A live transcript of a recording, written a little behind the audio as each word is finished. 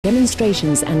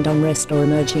Demonstrations and unrest are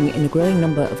emerging in a growing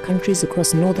number of countries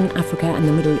across northern Africa and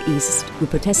the Middle East, with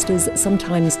protesters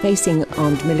sometimes facing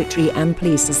armed military and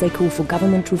police as they call for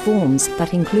government reforms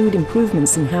that include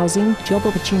improvements in housing, job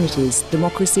opportunities,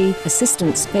 democracy,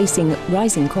 assistance facing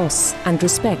rising costs, and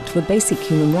respect for basic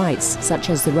human rights, such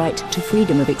as the right to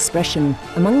freedom of expression.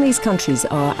 Among these countries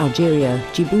are Algeria,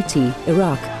 Djibouti,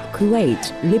 Iraq,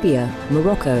 Kuwait, Libya,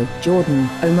 Morocco, Jordan,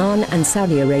 Oman, and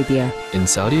Saudi Arabia. In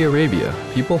Saudi Arabia,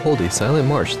 people hold a silent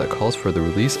march that calls for the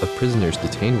release of prisoners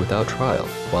detained without trial,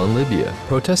 while in Libya,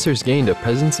 protesters gained a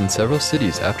presence in several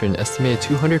cities after an estimated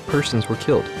 200 persons were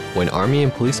killed, when army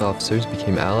and police officers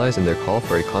became allies in their call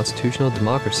for a constitutional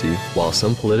democracy, while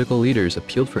some political leaders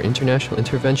appealed for international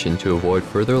intervention to avoid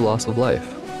further loss of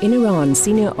life. In Iran,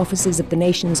 senior officers of the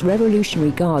nation's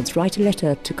Revolutionary Guards write a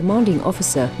letter to Commanding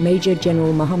Officer Major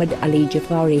General Muhammad Ali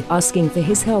Jafari asking for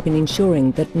his help in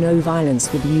ensuring that no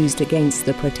violence will be used against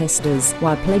the protesters,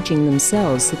 while pledging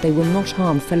themselves that they will not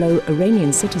harm fellow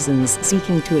Iranian citizens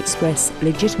seeking to express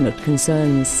legitimate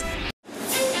concerns.